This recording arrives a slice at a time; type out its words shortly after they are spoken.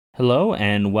Hello,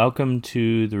 and welcome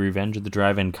to the Revenge of the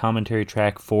Drive-In commentary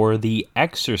track for The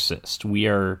Exorcist. We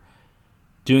are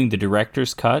doing the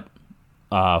director's cut,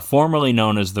 formerly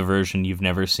known as the version you've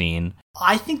never seen.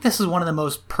 I think this is one of the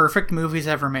most perfect movies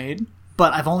ever made,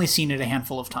 but I've only seen it a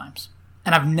handful of times.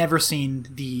 And I've never seen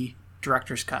the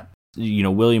director's cut. You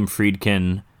know, William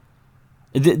Friedkin.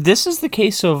 This is the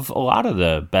case of a lot of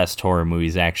the best horror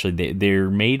movies, actually.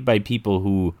 They're made by people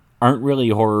who aren't really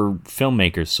horror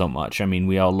filmmakers so much. I mean,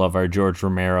 we all love our George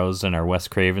Romeros and our Wes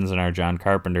Cravens and our John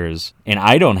Carpenters. And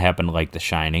I don't happen to like The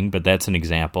Shining, but that's an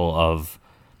example of...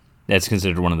 That's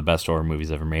considered one of the best horror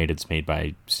movies ever made. It's made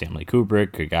by Stanley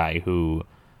Kubrick, a guy who...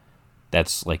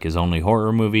 That's like his only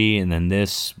horror movie. And then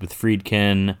this with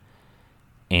Friedkin.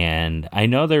 And I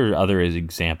know there are other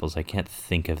examples. I can't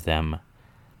think of them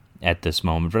at this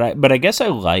moment. But I guess I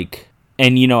like...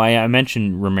 And, you know, I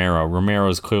mentioned Romero. Romero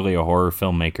is clearly a horror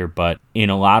filmmaker, but in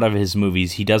a lot of his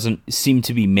movies, he doesn't seem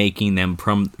to be making them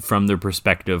from the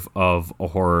perspective of a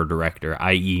horror director,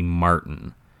 i.e.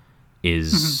 Martin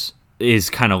is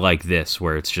kind of like this,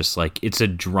 where it's just like, it's a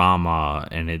drama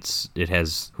and it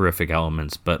has horrific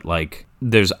elements, but like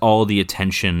there's all the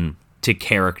attention to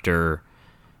character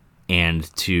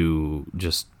and to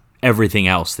just everything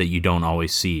else that you don't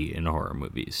always see in horror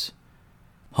movies.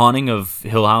 Haunting of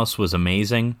Hill House was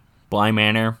amazing. Bly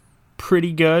Manor,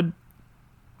 pretty good.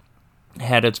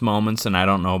 Had its moments, and I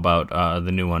don't know about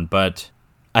the new one, but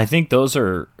I think those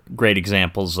are great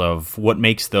examples of what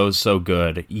makes those so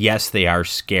good. Yes, they are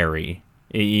scary.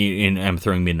 And I'm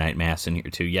throwing Midnight Mass in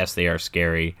here too. Yes, they are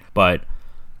scary, but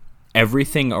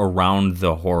everything around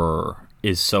the horror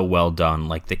is so well done,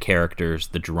 like the characters,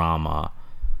 the drama,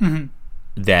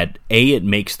 that A, it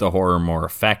makes the horror more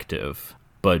effective,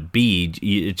 but B,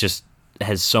 it just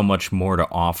has so much more to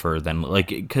offer than, like,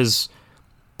 because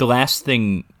the last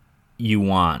thing you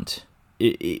want,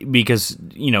 because,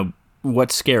 you know,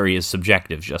 what's scary is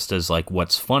subjective, just as, like,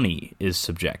 what's funny is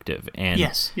subjective. And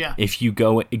yes, yeah. If you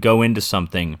go into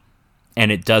something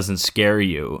and it doesn't scare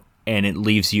you and it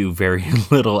leaves you very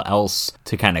little else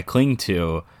to kind of cling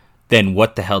to, then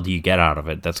what the hell do you get out of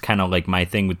it? That's kind of like my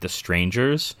thing with The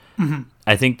Strangers.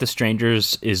 I think The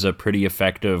Strangers is a pretty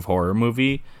effective horror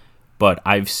movie, but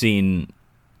I've seen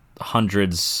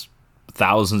hundreds,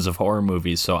 thousands of horror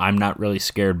movies, so I'm not really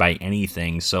scared by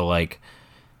anything. So, like,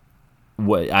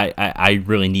 what I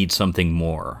really need something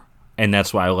more, and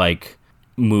that's why I like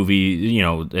movie. You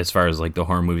know, as far as like the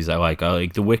horror movies, I like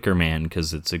The Wicker Man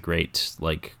because it's a great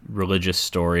like religious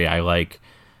story. I like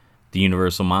the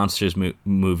Universal Monsters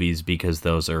movies because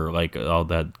those are like all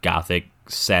the gothic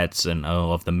sets and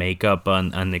all of the makeup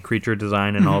on the creature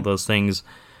design and all those things,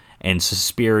 and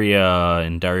Suspiria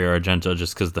and Dario Argento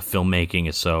just because the filmmaking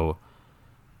is so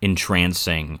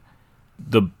entrancing.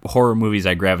 The horror movies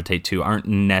I gravitate to aren't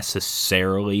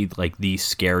necessarily like the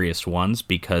scariest ones,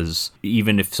 because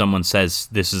even if someone says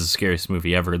this is the scariest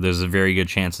movie ever, there's a very good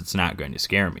chance it's not going to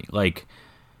scare me. Like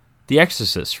The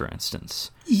Exorcist, for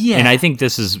instance. Yeah. And I think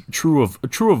this is true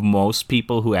of most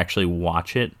people who actually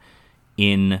watch it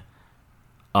in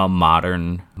a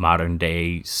modern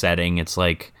day setting. It's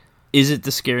like, is it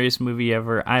the scariest movie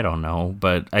ever? I don't know,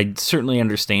 but I certainly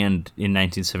understand in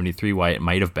 1973 why it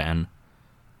might have been.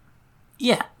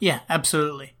 Yeah,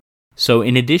 absolutely. So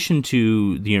in addition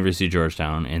to the University of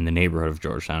Georgetown and the neighborhood of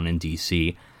Georgetown in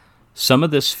D.C., some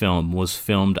of this film was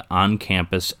filmed on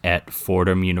campus at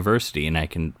Fordham University, and I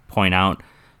can point out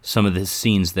some of the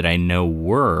scenes that I know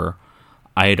were.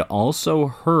 I had also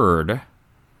heard,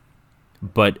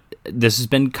 but this has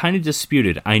been kind of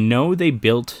disputed. I know they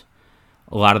built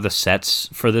a lot of the sets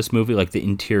for this movie, like the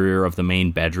interior of the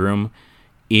main bedroom,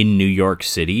 in New York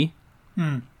City.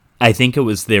 I think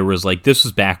this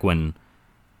was back when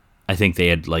I think they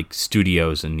had like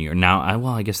studios in New York. Now,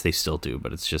 I guess they still do,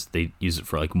 but it's just they use it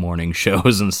for like morning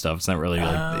shows and stuff. It's not really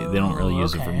like they don't really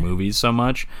use it for movies so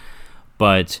much.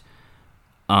 But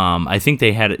I think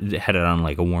they had it on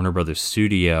like a Warner Brothers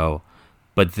studio.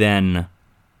 But then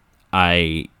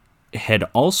I had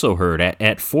also heard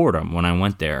at Fordham when I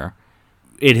went there,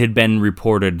 it had been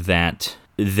reported that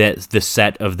the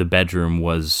set of the bedroom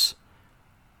was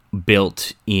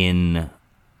built in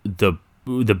the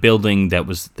building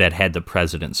that had the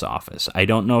president's office. I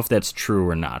don't know if that's true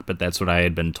or not, but that's what I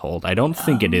had been told. I don't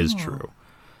think it is true,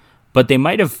 but they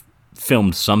might have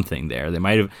filmed something there. They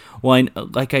might have. Well,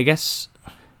 I guess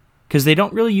because they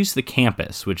don't really use the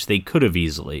campus, which they could have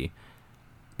easily,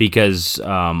 because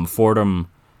Fordham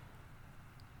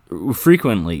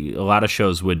frequently a lot of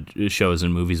shows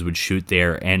and movies would shoot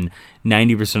there, and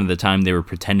 90% of the time they were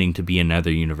pretending to be another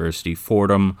university.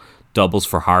 Fordham doubles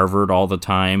for Harvard all the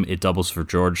time. It doubles for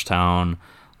Georgetown.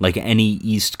 Like any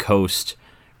East Coast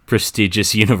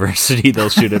prestigious university, they'll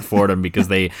shoot at Fordham because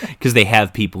they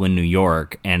have people in New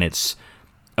York, and it's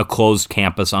a closed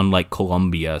campus, unlike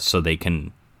Columbia, so they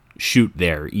can shoot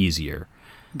there easier.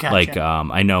 Gotcha. Like,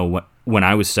 I know when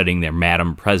I was studying there,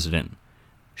 Madam President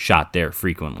shot there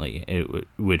frequently,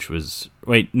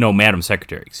 Madam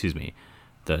Secretary, excuse me,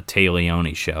 the Tay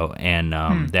Leone show, and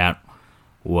that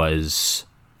was,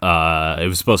 it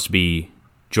was supposed to be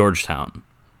Georgetown.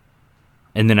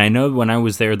 And then I know when I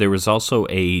was there was also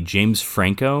a James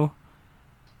Franco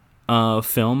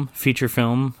feature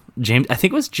film. I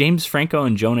think it was James Franco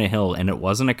and Jonah Hill, and it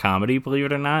wasn't a comedy, believe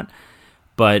it or not.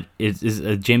 But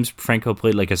James Franco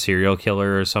played like a serial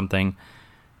killer or something.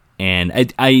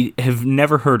 And I have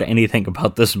never heard anything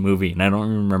about this movie, and I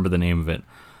don't remember the name of it.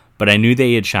 But I knew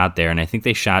they had shot there, and I think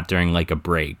they shot during like a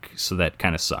break, so that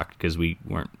kind of sucked because we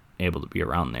weren't able to be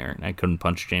around there, and I couldn't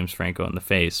punch James Franco in the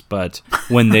face. But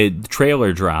when the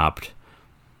trailer dropped,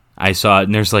 I saw it,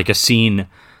 and there's like a scene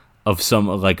of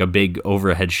a big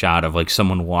overhead shot of like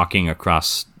someone walking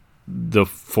across the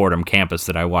Fordham campus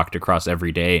that I walked across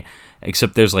every day,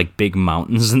 except there's like big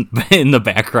mountains in the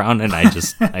background, and I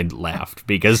laughed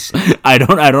because I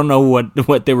don't know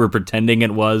what they were pretending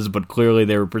it was, but clearly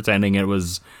they were pretending it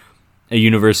was a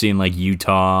university in like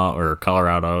Utah or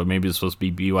Colorado. Maybe it's supposed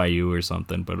to be BYU or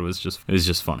something, but it was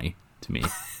just funny to me.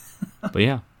 But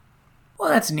yeah. Well,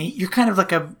 that's neat. You're kind of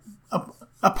like a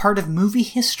part of movie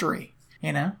history,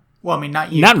 you know? Well, I mean,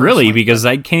 not you. Not really, because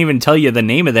I can't even tell you the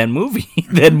name of that movie.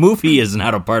 That movie is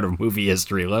not a part of movie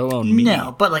history, let alone me.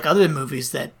 No, but like other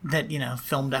movies that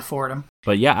filmed at Fordham.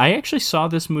 But yeah, I actually saw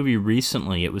this movie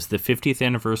recently. It was the 50th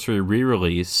anniversary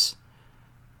re-release.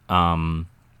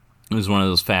 It was one of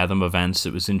those Fathom events.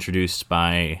 It was introduced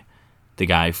by the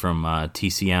guy from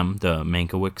TCM, the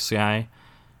Mankiewicz guy,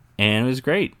 and it was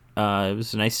great. It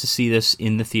was nice to see this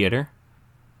in the theater.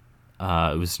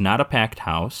 It was not a packed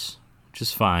house, which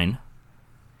is fine.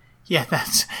 Yeah,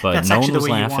 but that's no actually one was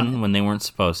the way laughing when they weren't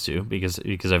supposed to, because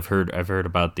I've heard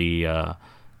about the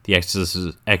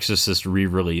Exorcist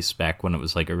re-release back when it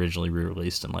was like originally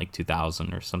re-released in like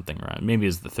 2000 or something, right? Maybe it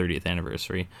was the 30th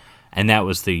anniversary, and that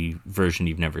was the version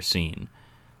you've never seen.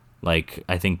 Like,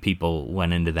 I think people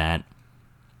went into that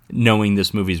knowing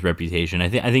this movie's reputation. I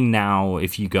think now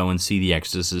if you go and see The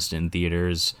Exorcist in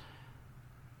theaters,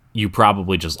 you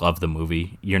probably just love the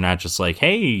movie. You're not just like,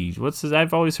 hey, what's this?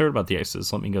 I've always heard about The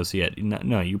Exorcist, let me go see it.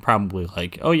 No, you probably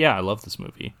like, oh yeah, I love this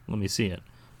movie, let me see it.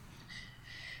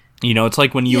 You know, it's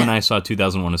like when you and I saw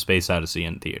 2001: A Space Odyssey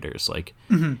in theaters. Like,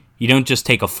 you don't just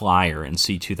take a flyer and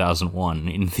see 2001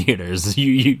 in theaters.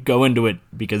 You go into it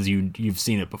because you've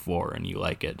seen it before and you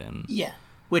like it. And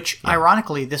which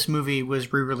ironically, this movie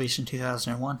was re-released in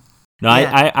 2001. No,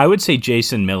 I would say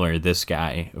Jason Miller, this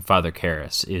guy, Father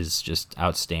Karras, is just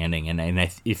outstanding. And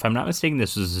if I'm not mistaken,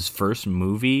 this was his first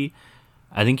movie.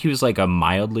 I think he was like a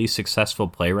mildly successful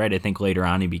playwright. I think later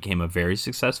on he became a very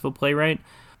successful playwright.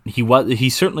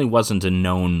 He certainly wasn't a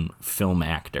known film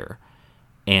actor,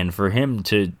 and for him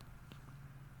to,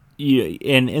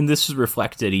 and this is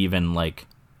reflected even like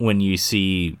when you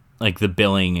see like the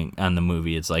billing on the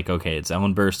movie. It's like, okay, it's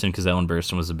Ellen Burstyn because Ellen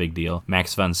Burstyn was a big deal,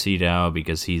 Max von Sydow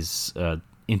because he's an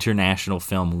international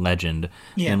film legend,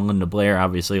 and Linda Blair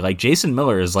obviously. Like Jason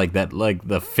Miller is like that, like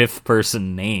the fifth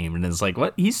person name, and it's like,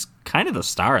 what? He's kind of the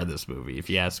star of this movie, if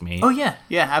you ask me. Oh yeah,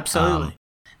 absolutely.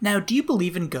 Now, do you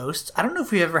believe in ghosts? I don't know if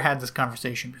we ever had this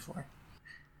conversation before.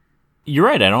 You're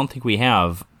right. I don't think we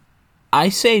have. I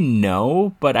say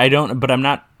no, but I don't. But I'm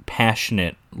not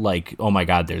passionate. Like, oh my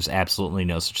God, there's absolutely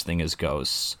no such thing as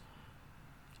ghosts.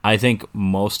 I think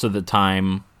most of the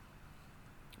time,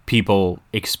 people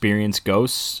experience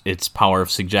ghosts. It's power of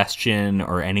suggestion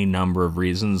or any number of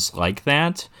reasons like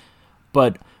that.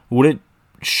 But would it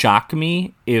shock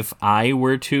me if I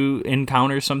were to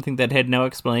encounter something that had no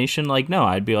explanation? Like, no,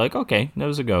 I'd be like, okay, that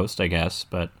was a ghost, I guess,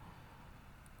 but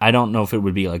I don't know if it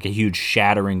would be like a huge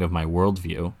shattering of my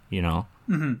worldview, you know?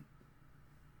 Mm-hmm.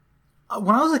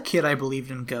 When I was a kid, I believed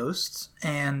in ghosts,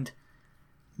 and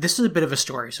this is a bit of a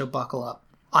story, so buckle up.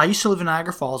 I used to live in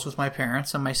Niagara Falls with my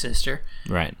parents and my sister.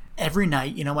 Right. Every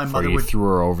night, my Before mother you threw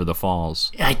her over the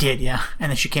falls. I did, yeah.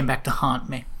 And then she came back to haunt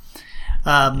me.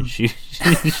 She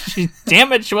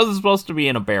damn it, she wasn't supposed to be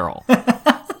in a barrel.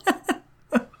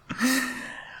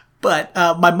 But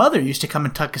my mother used to come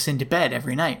and tuck us into bed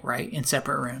every night, right, in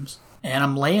separate rooms. And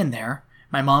I'm laying there.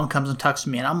 My mom comes and tucks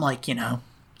me, and I'm like,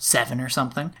 7 or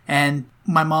something. And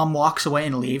my mom walks away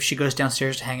and leaves. She goes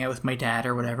downstairs to hang out with my dad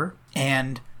or whatever.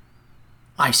 And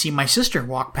I see my sister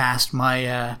walk past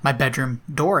my bedroom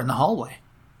door in the hallway.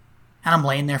 And I'm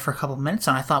laying there for a couple of minutes,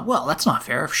 and I thought, well, that's not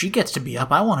fair. If she gets to be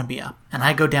up, I want to be up. And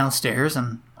I go downstairs,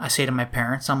 and I say to my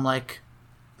parents, I'm like,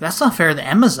 that's not fair that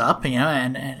Emma's up,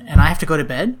 and I have to go to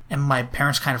bed. And my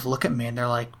parents kind of look at me and they're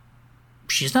like,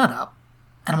 she's not up.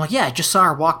 And I'm like, yeah, I just saw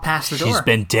her walk past the door. She's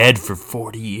been dead for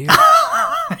 40 years.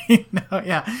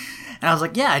 Yeah. And I was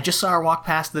like, yeah, I just saw her walk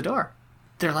past the door.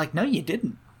 They're like, no, you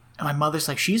didn't. And my mother's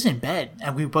like, she's in bed.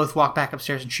 And we both walk back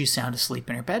upstairs and she's sound asleep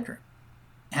in her bedroom.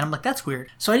 And I'm like, that's weird.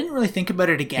 So I didn't really think about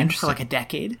it again for like a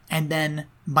decade. And then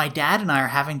my dad and I are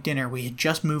having dinner. We had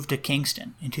just moved to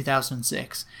Kingston in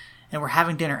 2006. And we're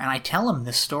having dinner. And I tell him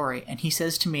this story. And he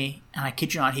says to me, and I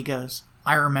kid you not, he goes,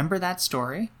 I remember that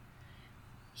story.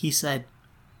 He said,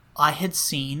 I had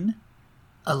seen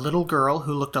a little girl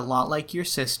who looked a lot like your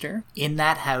sister in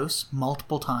that house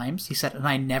multiple times. He said, and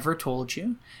I never told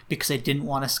you because I didn't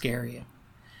want to scare you.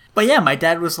 But yeah, my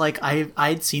dad was like,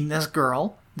 I'd seen this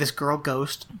girl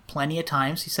ghost plenty of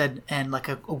times. He said, and like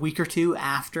a week or two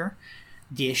after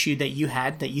the issue that you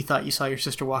had, that you thought you saw your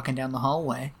sister walking down the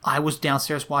hallway, I was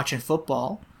downstairs watching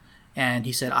football, and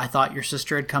he said, I thought your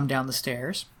sister had come down the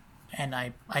stairs. And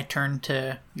I turned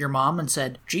to your mom and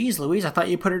said, geez, Louise, I thought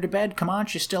you put her to bed. Come on,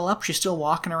 she's still up. She's still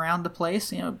walking around the place.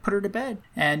 Put her to bed.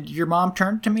 And your mom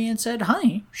turned to me and said,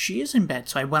 honey, she is in bed.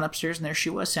 So I went upstairs and there she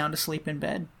was, sound asleep in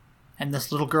bed. And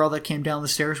this little girl that came down the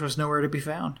stairs was nowhere to be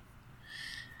found.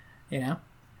 And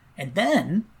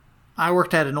then I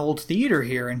worked at an old theater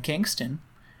here in Kingston.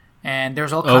 And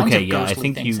there's all kinds of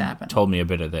ghostly things happen. I think you told me a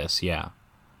bit of this, yeah.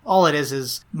 All it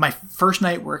is my first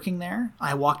night working there,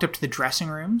 I walked up to the dressing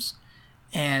rooms.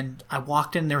 And I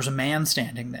walked in, there was a man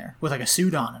standing there with like a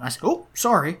suit on. And I said, oh,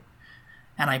 sorry.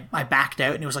 And I backed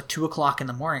out, and it was like 2 o'clock in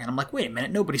the morning. And I'm like, wait a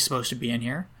minute, nobody's supposed to be in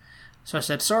here. So I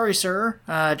said, sorry, sir.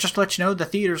 Just to let you know, the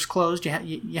theater's closed.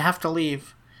 You have to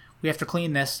leave. We have to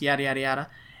clean this, yada, yada, yada.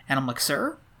 And I'm like,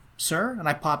 sir? And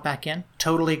I pop back in.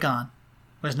 Totally gone.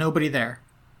 There's nobody there.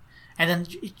 And then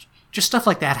just stuff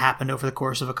like that happened over the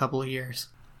course of a couple of years.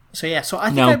 So yeah, so I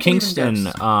think I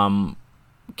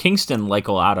Kingston, like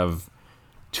a lot of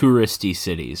touristy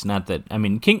cities, not that, I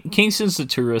mean, Kingston's a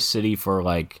tourist city for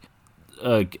like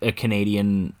a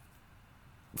Canadian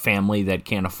family that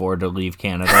can't afford to leave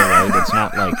Canada, right? It's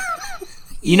not like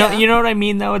you know what I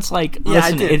mean though. It's like,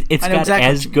 listen, it's got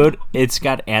exactly it's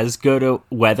got as good a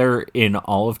weather in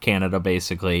all of Canada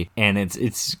basically, and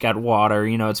it's got water,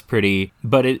 it's pretty,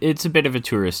 but it's a bit of a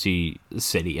touristy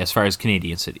city as far as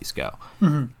Canadian cities go.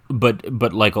 Mm-hmm.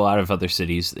 But like a lot of other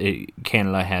cities,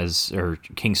 Kingston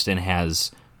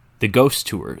has the ghost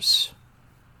tours.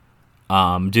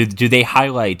 Do they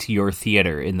highlight your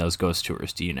theater in those ghost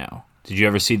tours? Do you know? Did you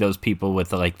ever see those people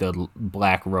with like the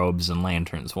black robes and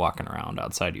lanterns walking around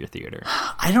outside of your theater?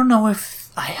 I don't know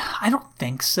if I don't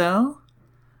think so,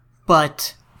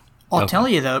 but I'll tell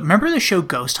you though. Remember the show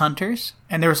Ghost Hunters?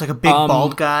 And there was like a big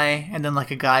bald guy, and then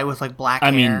like a guy with like black hair.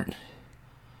 I mean,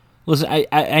 listen,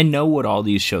 I know what all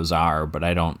these shows are, but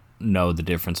I don't know the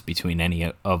difference between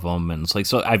any of them, and it's like,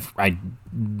 so I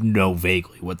know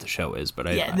vaguely what the show is, but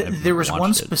there was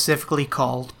one specifically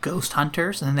called Ghost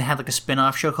Hunters, and then they had like a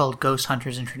spin-off show called Ghost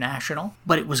Hunters International,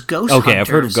 but it was Ghost Hunters. I've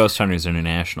heard of Ghost Hunters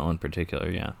International in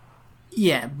particular.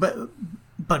 Yeah,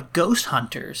 but Ghost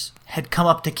Hunters had come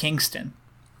up to Kingston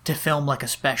to film like a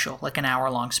special, like an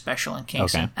hour-long special in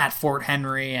Kingston at Fort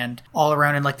Henry and all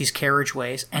around in like these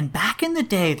carriageways. And back in the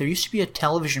day, there used to be a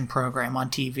television program on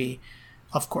TV,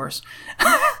 of course,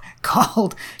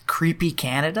 called Creepy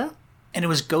Canada, and it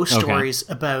was ghost stories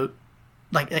about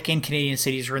like in Canadian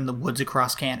cities or in the woods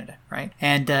across Canada, right?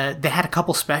 And they had a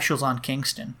couple specials on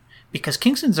Kingston because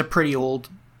Kingston's a pretty old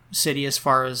city as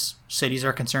far as cities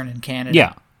are concerned in Canada.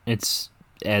 Yeah, it's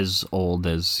as old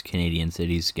as Canadian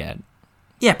cities get.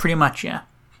 Yeah, pretty much.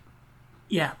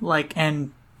 Yeah, like,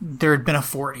 and there had been a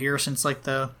fort here since like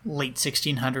the late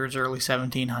 1600s, early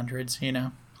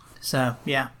 1700s, So,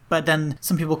 yeah. But then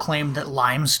some people claim that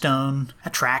limestone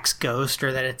attracts ghosts,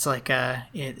 or that it's like fuck's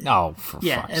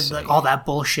sake. All that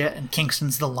bullshit, and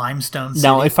Kingston's the limestone city.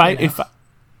 Now,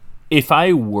 if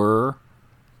I were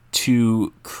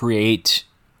to create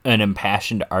an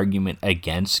impassioned argument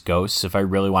against ghosts, if I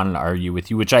really wanted to argue with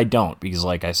you, which I don't, because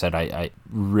like I said, I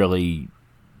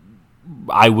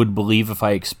would believe if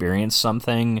I experienced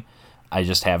something. I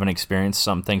just haven't experienced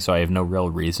something, so I have no real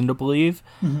reason to believe.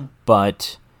 Mm-hmm.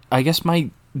 But I guess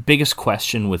my biggest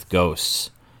question with ghosts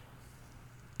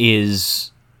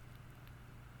is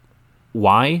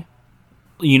why?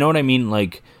 You know what I mean?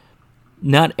 Like,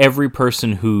 not every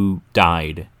person who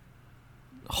died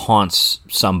haunts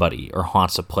somebody or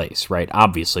haunts a place, right?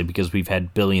 Obviously, because we've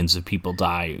had billions of people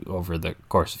die over the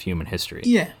course of human history.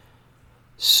 Yeah.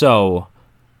 So,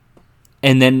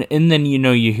 and then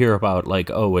you hear about like,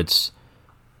 oh, it's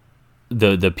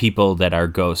the people that are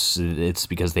ghosts, it's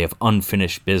because they have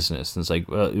unfinished business. And it's like,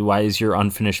 why is your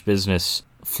unfinished business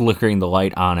flickering the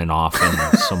light on and off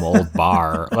in some old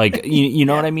bar? Like, you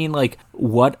know what I mean? Like,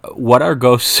 what are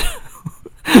ghosts?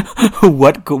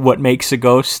 what makes a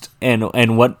ghost,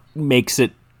 and what makes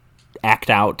it act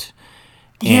out?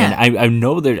 And I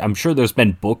know I'm sure there's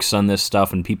been books on this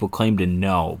stuff, and people claim to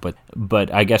know,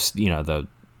 but I guess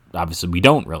obviously we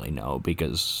don't really know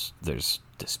because there's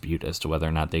dispute as to whether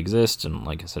or not they exist. And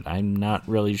like I said, I'm not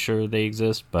really sure they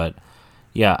exist, but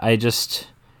yeah, I don't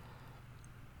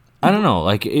know.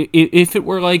 Like, if it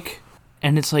were like,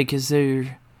 and it's like, is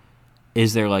there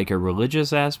like a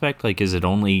religious aspect? Like, is it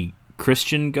only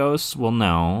Christian ghosts? Well,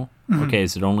 no. Mm-hmm. Okay,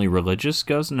 is it only religious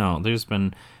ghosts? No. There's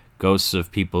been ghosts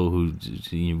of people who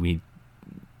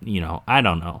I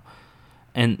don't know.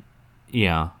 And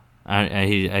yeah,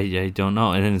 I don't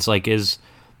know. And then it's like,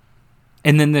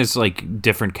 and then there's like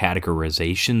different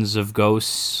categorizations of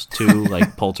ghosts too.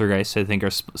 Like poltergeists, I think, are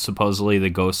supposedly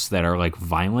the ghosts that are like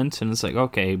violent, and it's like,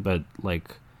 okay, but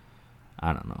like,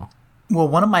 I don't know. Well,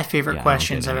 one of my favorite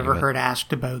questions I've ever heard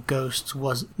asked about ghosts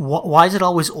was, why is it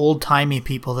always old-timey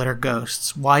people that are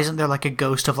ghosts? Why isn't there like a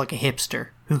ghost of like a hipster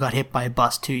who got hit by a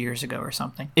bus 2 years ago or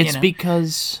something? It's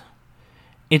because,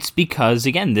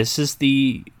 again, this is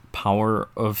the power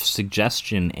of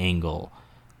suggestion angle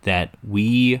that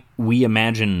we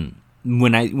imagine.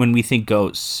 When we think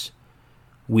ghosts,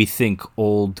 we think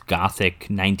old Gothic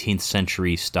 19th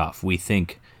century stuff. We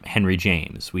think Henry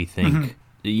James. We think... Mm-hmm.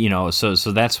 So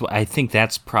that's I think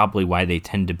that's probably why they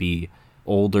tend to be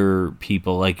older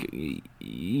people. Like,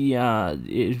 yeah,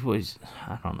 it was,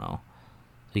 I don't know.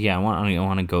 Yeah, I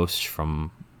want a ghost from,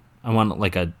 I want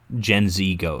like a Gen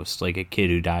Z ghost, like a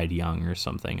kid who died young or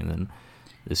something, and then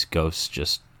this ghost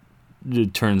just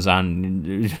turns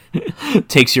on,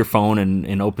 takes your phone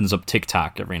and opens up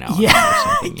TikTok every now and then or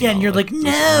something. Yeah, and you're like,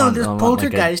 no, this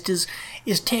poltergeist is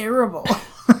terrible.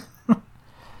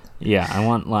 Yeah, I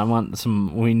want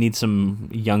some. We need some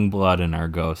young blood in our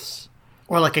ghosts.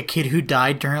 Or like a kid who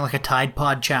died during like a Tide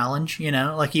Pod challenge.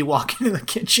 Like you walk into the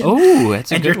kitchen. Oh,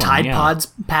 that's a good one. And your Tide Pods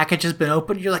package has been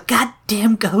opened. You're like, God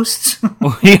damn ghosts!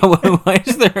 Yeah,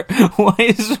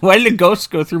 why did ghosts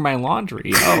go through my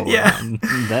laundry? Oh, yeah,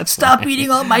 that's stop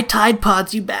eating all my Tide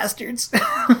Pods, you bastards!